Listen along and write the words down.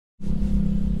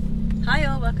Hi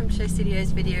all, welcome to Show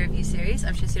Studio's video review series.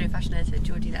 I'm Show Studio fashion editor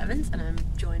Georgina Evans and I'm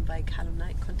joined by Calum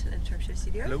Knight, content editor of Show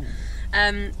Studio.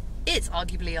 Hello. It's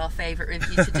arguably our favourite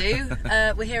review to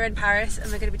do. We're here in Paris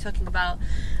and we're going to be talking about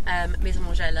Maison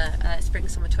Margiela Spring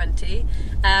Summer 20.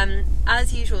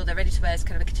 As usual, the ready-to-wear is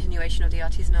kind of a continuation of the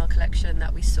artisanal collection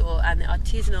that we saw, and the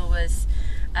artisanal was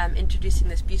introducing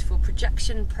this beautiful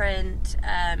projection print,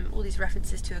 all these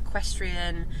references to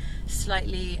equestrian,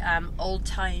 slightly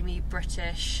old-timey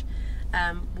British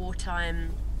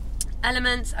wartime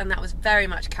elements, and that was very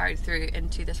much carried through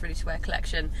into this ready-to-wear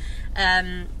collection.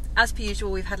 As per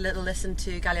usual, we've had a little listen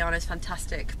to Galliano's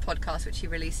fantastic podcast, which he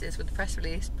releases with the press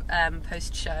release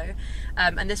post-show,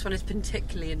 and this one is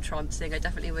particularly entrancing. I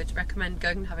definitely would recommend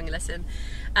going and having a listen.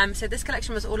 So this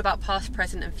collection was all about past,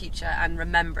 present and future and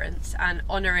remembrance, and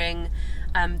honouring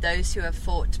those who have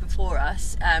fought before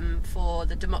us for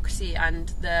the democracy and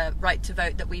the right to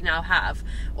vote that we now have,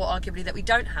 or arguably that we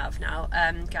don't have now.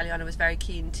 Galliano was very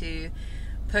keen to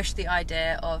push the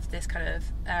idea of this kind of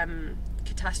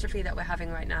catastrophe that we're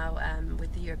having right now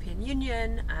with the European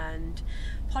Union and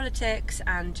politics,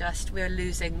 and just we're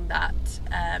losing that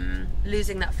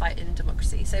fight in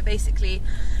democracy. So basically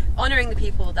honouring the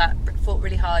people that fought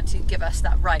really hard to give us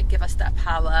that right, give us that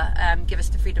power, give us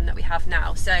the freedom that we have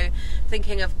now. So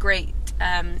thinking of great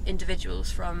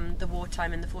individuals from the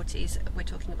wartime in the 40s, we're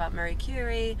talking about Marie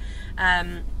Curie,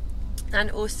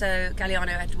 and also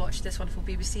Galliano had watched this wonderful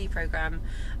BBC programme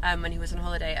when he was on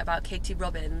holiday about Katie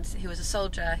Robbins, who was a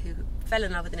soldier who fell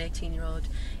in love with an 18-year-old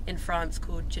in France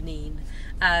called Janine,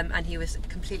 and he was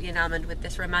completely enamoured with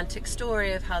this romantic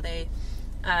story of how they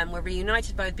were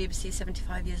reunited by the BBC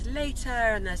 75 years later,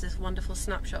 and there's this wonderful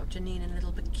snapshot of Janine in a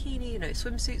little bikini,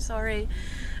 swimsuit, sorry,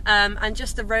 and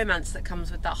just the romance that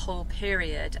comes with that whole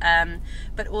period,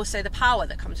 but also the power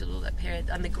that comes with all that period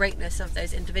and the greatness of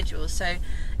those individuals. So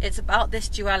it's about this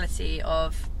duality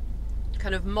of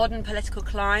kind of modern political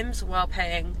climes while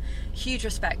paying huge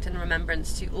respect and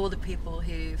remembrance to all the people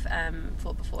who've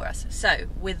fought before us. So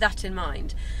with that in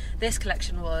mind, this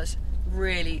collection was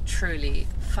really truly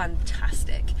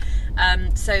fantastic.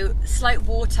 So slight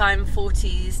wartime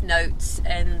 40s notes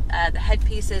in the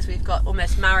headpieces. We've got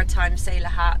almost maritime sailor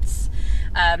hats.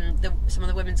 Some of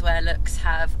the women's wear looks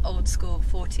have old school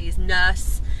 40s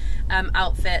nurse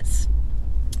outfits,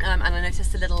 and I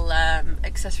noticed a little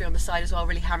accessory on the side as well,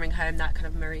 really hammering home that kind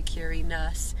of Marie Curie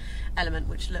nurse element,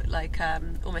 which looked like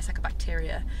almost like a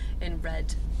bacteria in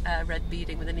red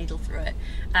beading with a needle through it.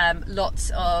 Lots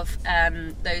of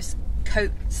those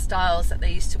coat styles that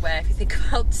they used to wear, if you think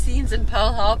about scenes in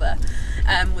Pearl Harbor,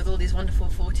 with all these wonderful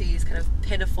 40s kind of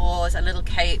pinafores and little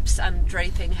capes and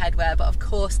draping headwear, but of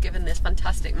course given this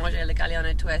fantastic Margiela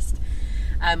Galliano twist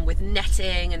with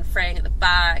netting and fraying at the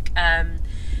back.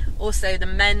 Also the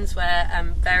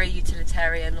menswear, very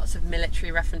utilitarian, lots of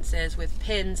military references with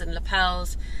pins and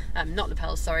lapels, not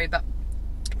lapels, sorry, but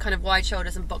kind of wide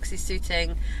shoulders and boxy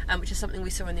suiting, which is something we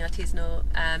saw in the artisanal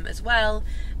as well.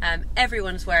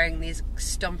 Everyone's wearing these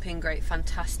stomping great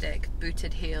fantastic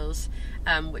booted heels,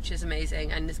 which is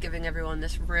amazing and is giving everyone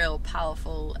this real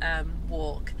powerful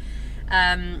walk.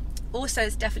 Also,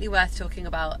 it's definitely worth talking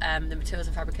about the materials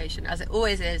and fabrication, as it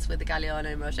always is with the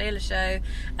Galliano Margiela show.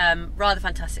 Rather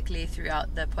fantastically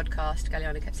throughout the podcast,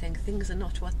 Galliano kept saying, things are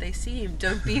not what they seem,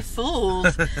 don't be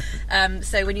fooled.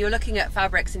 So when you're looking at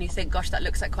fabrics and you think, gosh, that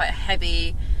looks like quite a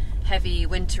heavy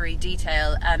wintry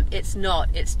detail, it's not.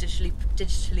 It's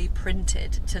digitally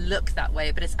printed to look that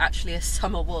way, but it's actually a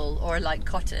summer wool or a light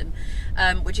cotton,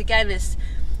 which again is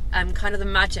kind of the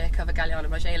magic of a Galliano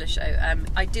Margiela show.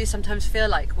 I do sometimes feel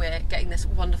like we're getting this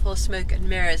wonderful smoke and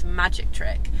mirrors magic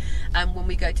trick when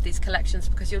we go to these collections,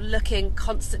 because you're looking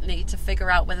constantly to figure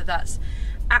out whether that's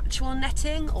actual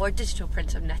netting or a digital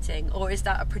print of netting, or is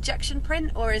that a projection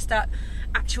print, or is that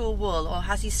actual wool, or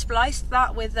has he spliced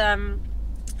that with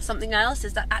something else?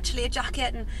 Is that actually a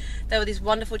jacket? And there were these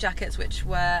wonderful jackets which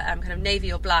were kind of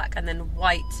navy or black and then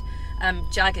white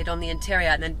jagged on the interior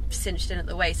and then cinched in at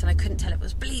the waist, and I couldn't tell if it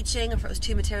was bleaching or if it was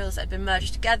two materials that had been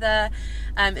merged together.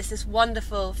 It's this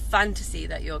wonderful fantasy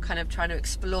that you're kind of trying to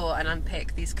explore and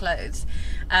unpick these clothes.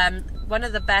 One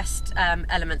of the best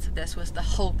elements of this was the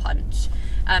hole punch,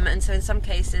 and so in some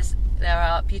cases there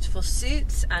are beautiful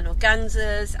suits and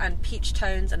organzas and peach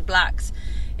tones and blacks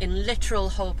in literal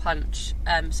hole punch,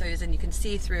 so as in you can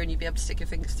see through and you'd be able to stick your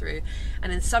fingers through,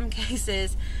 and in some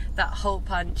cases that hole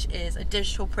punch is a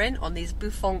digital print on these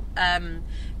bouffant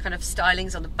kind of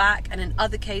stylings on the back, and in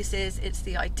other cases it's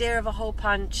the idea of a hole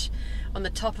punch on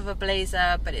the top of a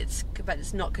blazer, but it's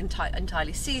not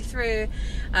entirely see-through.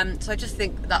 So I just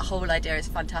think that whole idea is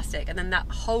fantastic, and then that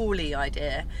holy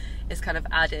idea is kind of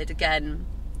added again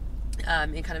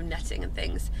in kind of netting and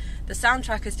things. The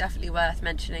soundtrack is definitely worth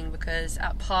mentioning because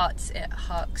at parts it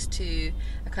harks to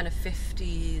a kind of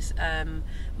 50s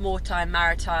wartime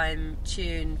maritime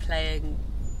tune playing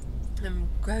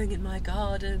growing in my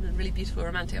garden, and really beautiful,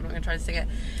 romantic. I'm not going to try to sing it.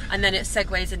 And then it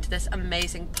segues into this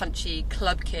amazing punchy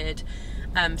club kid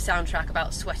soundtrack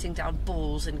about sweating down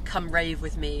balls and come rave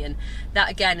with me, and that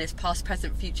again is past,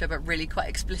 present, future, but really quite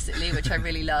explicitly, which I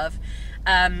really love.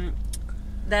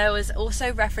 There was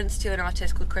also reference to an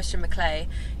artist called Christian McClay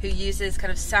who uses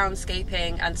kind of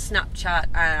soundscaping and Snapchat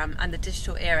and the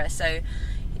digital era. So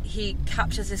he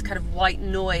captures this kind of white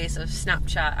noise of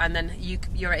Snapchat, and then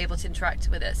you're able to interact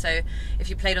with it. So if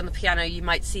you played on the piano, you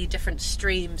might see different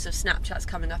streams of Snapchats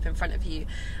coming up in front of you,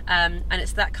 and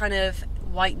it's that kind of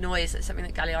white noise that's something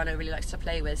that Galliano really likes to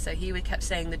play with. So he kept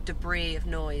saying the debris of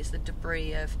noise, the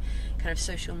debris of kind of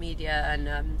social media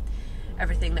and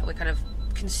everything that we're kind of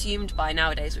consumed by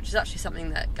nowadays, which is actually something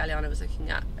that Galliano was looking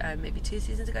at maybe 3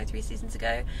 seasons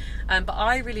ago. But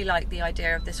I really like the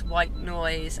idea of this white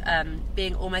noise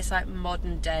being almost like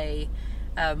modern day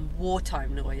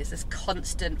wartime noise, this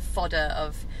constant fodder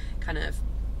of kind of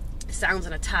sounds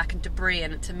and attack and debris,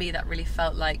 and to me that really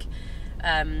felt like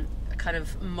a kind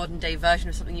of modern day version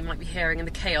of something you might be hearing in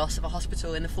the chaos of a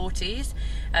hospital in the 40s.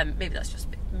 Maybe that's just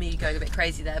me going a bit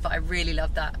crazy there, but I really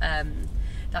love that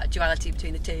that duality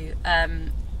between the two.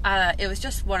 It was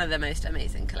just one of the most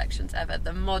amazing collections ever.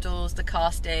 The models, the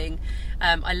casting,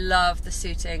 I love the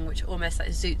suiting, which almost like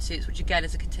zoot suits, which again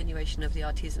is a continuation of the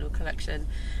artisanal collection.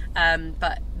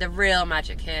 But the real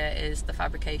magic here is the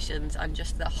fabrications and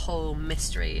just the whole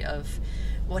mystery of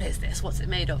what is this? What's it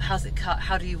made of? How's it cut?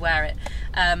 How do you wear it?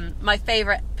 My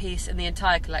favourite piece in the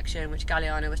entire collection, which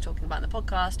Galliano was talking about in the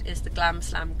podcast, is the Glam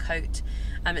Slam coat.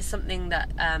 It's something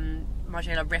that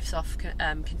Margiela riffs off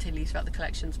continually throughout the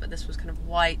collections, but this was kind of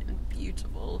white and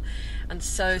beautiful and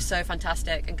so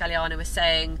fantastic. And Galliano was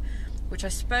saying, which I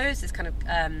suppose is kind of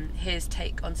his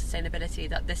take on sustainability,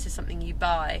 that this is something you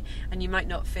buy and you might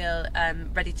not feel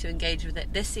ready to engage with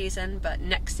it this season, but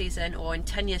next season or in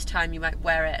 10 years time you might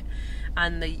wear it,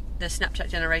 and the Snapchat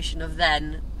generation of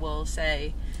then will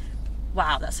say,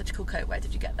 wow, that's such a cool coat, where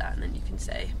did you get that? And then you can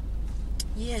say,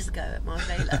 years ago at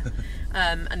Margiela.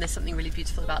 And there's something really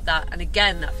beautiful about that, and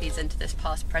again that feeds into this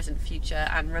past, present, future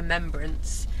and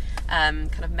remembrance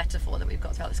kind of metaphor that we've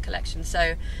got throughout this collection.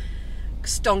 So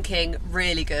stonking,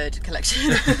 really good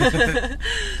collection.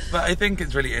 But I think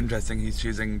it's really interesting he's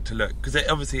choosing to look, because it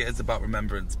obviously is about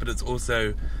remembrance, but it's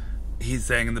also, he's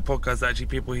saying in the podcast, actually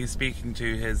people he's speaking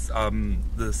to, his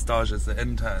the stagiaires, the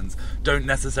interns, don't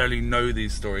necessarily know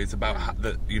these stories about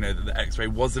that, you know, that the X-ray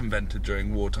was invented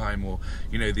during wartime, or,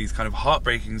 you know, these kind of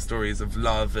heartbreaking stories of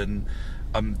love and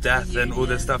death and all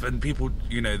this stuff. And people,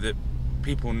 you know, that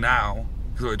people now,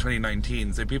 because we're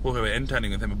 2019, so people who are interning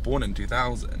with him are born in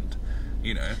 2000,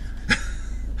 you know.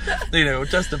 You know,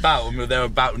 just about, or they're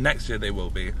about, next year they will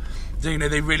be. So, you know,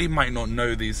 they really might not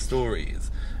know these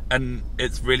stories. And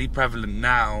it's really prevalent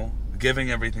now, given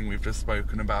everything we've just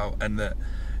spoken about, and that,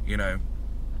 you know,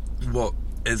 what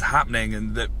is happening,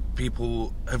 and that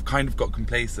people have kind of got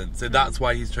complacent. So that's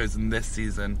why he's chosen this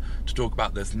season to talk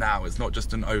about this now. It's not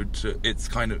just an ode to, it's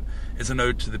an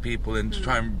ode to the people, and to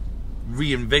try and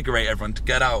reinvigorate everyone to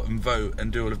get out and vote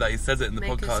and do all of that. He says it in the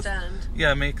podcast. A stand.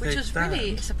 Yeah, which was stand.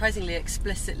 Really surprisingly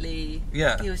explicitly.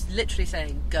 Yeah. He was literally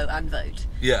saying go and vote.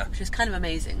 Yeah. Which was kind of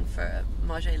amazing for a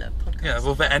Margiela podcast. Yeah,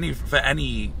 well, for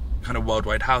any kind of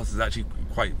worldwide house is actually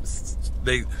quite.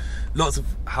 Lots of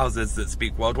houses that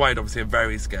speak worldwide obviously are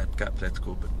very scared to get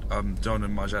political, but John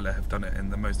and Margiela have done it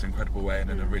in the most incredible way, and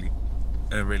in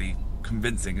a really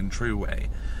convincing and true way.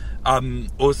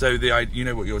 Also,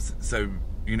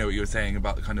 you know what you're saying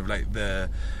about the kind of like the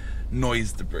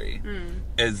noise debris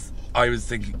is, I was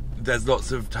thinking there's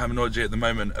lots of terminology at the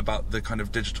moment about the kind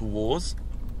of digital wars,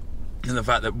 and the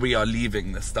fact that we are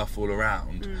leaving this stuff all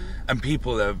around, and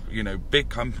people have, you know, big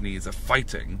companies are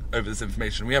fighting over this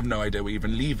information. We have no idea we're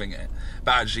even leaving it,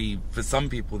 but actually for some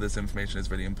people this information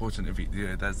is really important. If you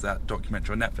know, there's that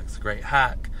documentary on Netflix, The Great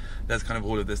Hack, there's kind of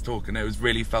all of this talk, and it was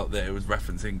really felt that it was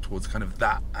referencing towards kind of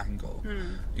that angle,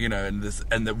 you know, and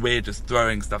that we're just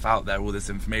throwing stuff out there, all this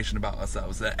information about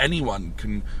ourselves that anyone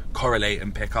can correlate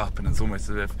and pick up, and it's almost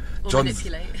as if or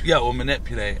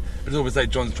manipulate. It's almost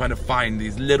like John's trying to find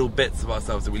these little bits of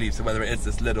ourselves that we leave. So whether it is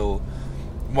this little,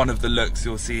 one of the looks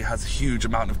you'll see has a huge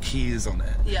amount of keys on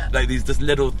it, like these just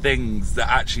little things that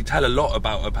actually tell a lot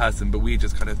about a person, but we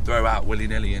just kind of throw out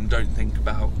willy-nilly and don't think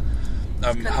about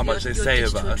how much they say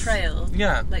of us. Trail,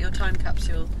 like your time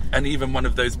capsule. And even one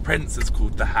of those prints is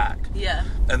called The Hack,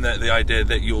 and the idea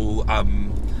that you'll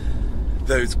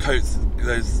those coats,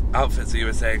 those outfits that you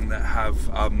were saying that have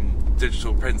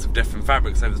digital prints of different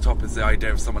fabrics over the top is the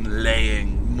idea of someone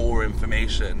laying more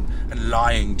information and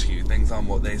lying to you. Things aren't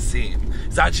what they seem.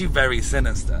 It's actually very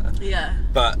sinister. Yeah.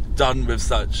 But done with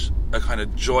such a kind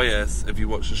of joyous, if you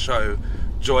watch the show,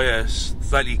 joyous,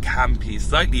 slightly campy,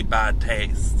 slightly bad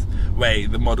taste way.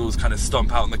 The models kind of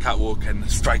stomp out on the catwalk and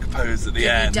strike a pose at the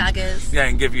end. Give you daggers. Yeah,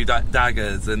 and give you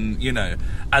daggers, and you know,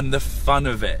 and the fun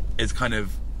of it is kind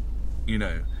of, you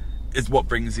know, is what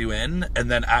brings you in, and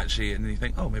then actually, and you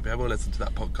think, oh, maybe I will listen to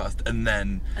that podcast, and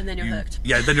then you're hooked.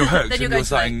 Yeah, then you're hooked. Then you're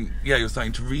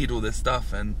starting to read all this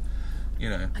stuff, and you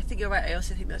know. I think you're right. I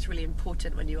also think that's really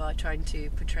important when you are trying to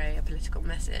portray a political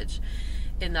message,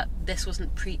 in that this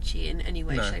wasn't preachy in any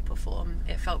way, shape, or form.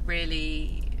 It felt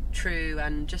really true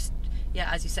and just,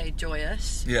 yeah, as you say,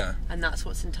 joyous. Yeah. And that's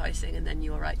what's enticing, and then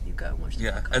you're right, you go and watch the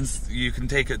podcast. And you can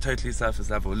take it totally surface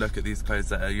level, look at these clothes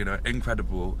that are, you know,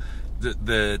 incredible.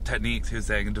 The techniques he was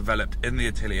saying are developed in the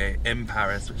atelier in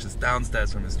Paris, which is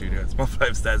downstairs from his studio. It's 1 flight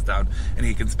of stairs down, and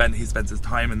he spends his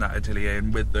time in that atelier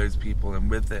and with those people and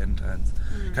with the interns,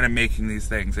 kind of making these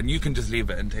things. And you can just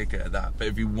leave it and take it at that. But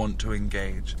if you want to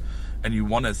engage and you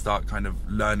want to start kind of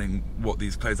learning what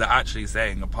these clothes are actually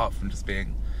saying, apart from just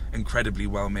being incredibly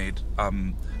well-made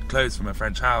clothes from a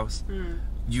French house,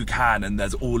 you can, and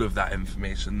there's all of that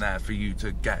information there for you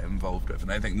to get involved with.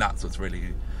 And I think that's what's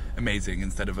really amazing,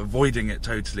 instead of avoiding it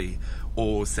totally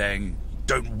or saying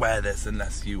don't wear this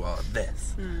unless you are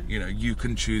this. You know, you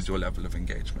can choose your level of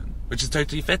engagement, which is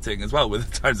totally fitting as well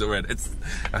with the times that we're in. It's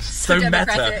so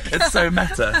meta. It's so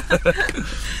meta.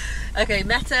 Okay,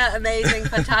 meta, amazing,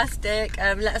 fantastic.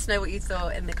 Let us know what you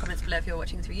thought in the comments below if you're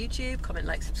watching through YouTube. Comment,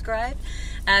 like, subscribe.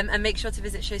 And make sure to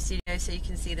visit Show Studio so you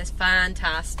can see this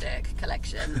fantastic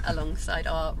collection alongside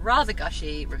our rather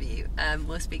gushy review.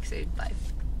 We'll speak soon. Bye.